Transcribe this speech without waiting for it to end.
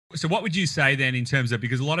So what would you say then in terms of,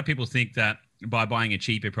 because a lot of people think that by buying a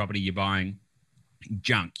cheaper property, you're buying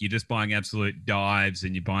junk. You're just buying absolute dives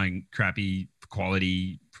and you're buying crappy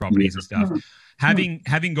quality properties and stuff.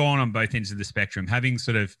 Having gone on both ends of the spectrum, having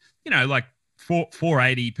sort of, like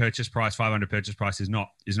 480 purchase price, 500 purchase price is not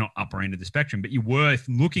upper end of the spectrum, but you're worth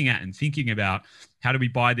looking at and thinking about how do we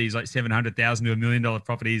buy these like $700,000 to $1 million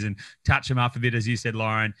properties and touch them up a bit, as you said,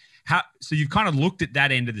 Lauren. So you've kind of looked at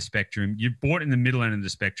that end of the spectrum. You've bought in the middle end of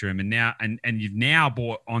the spectrum, and now and you've now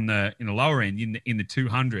bought on the lower end in the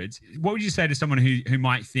 200s. What would you say to someone who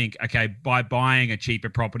might think, okay, by buying a cheaper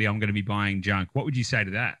property, I'm going to be buying junk? What would you say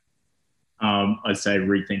to that? I'd say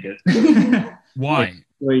rethink it. Why?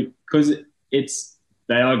 Because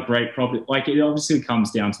they are great property. Like, it obviously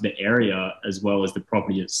comes down to the area as well as the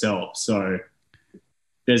property itself. So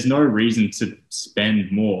there's no reason to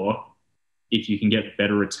spend more if you can get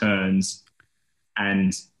better returns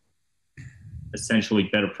and essentially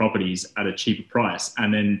better properties at a cheaper price.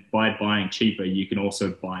 And then by buying cheaper, you can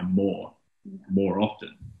also buy more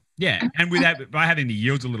often. Yeah, and by having the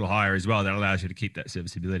yields a little higher as well, that allows you to keep that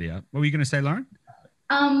serviceability up. What were you going to say, Lauren?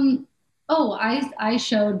 I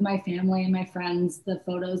showed my family and my friends the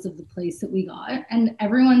photos of the place that we got, and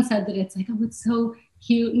everyone said that it's like, oh, it's so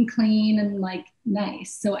cute and clean and like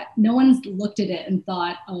nice. So no one's looked at it and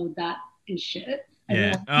thought, oh, that is shit.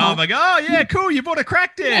 Yeah. Oh my God. Oh yeah, cool. You bought a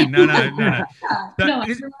crack den. No. Yeah. No,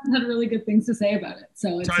 everyone had really good things to say about it.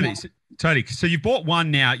 So it's totally. So you bought one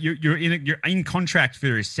now. You're in contract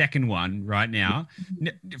for a second one right now.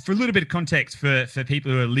 For a little bit of context for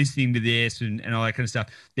people who are listening to this and all that kind of stuff,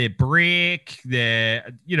 they're brick. They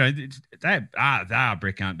are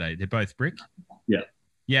brick, aren't they? They're both brick. Yeah.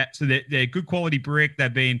 Yeah, so they're good quality brick.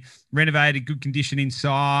 They've been renovated, good condition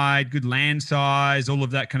inside, good land size, all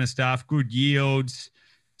of that kind of stuff, good yields.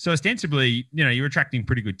 So ostensibly, you're attracting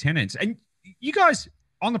pretty good tenants. And you guys,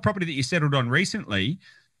 on the property that you settled on recently,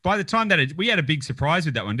 by the time we had a big surprise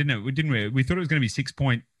with that one, didn't we? We thought it was going to be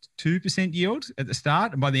 6.2% yield at the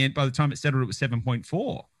start, and by the time it settled, it was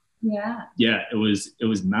 7.4. Yeah. Yeah, it was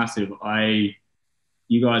massive.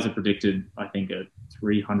 You guys have predicted, I think, a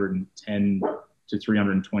 $310 to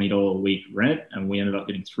 $320 a week rent, and we ended up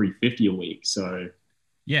getting $350 a week. So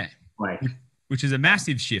yeah, which is a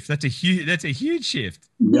massive shift. That's a huge shift.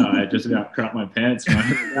 Yeah, I just about crap my pants when I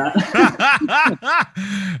heard that.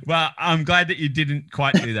 Well, I'm glad that you didn't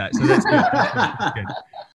quite do that. So that's good. That's good.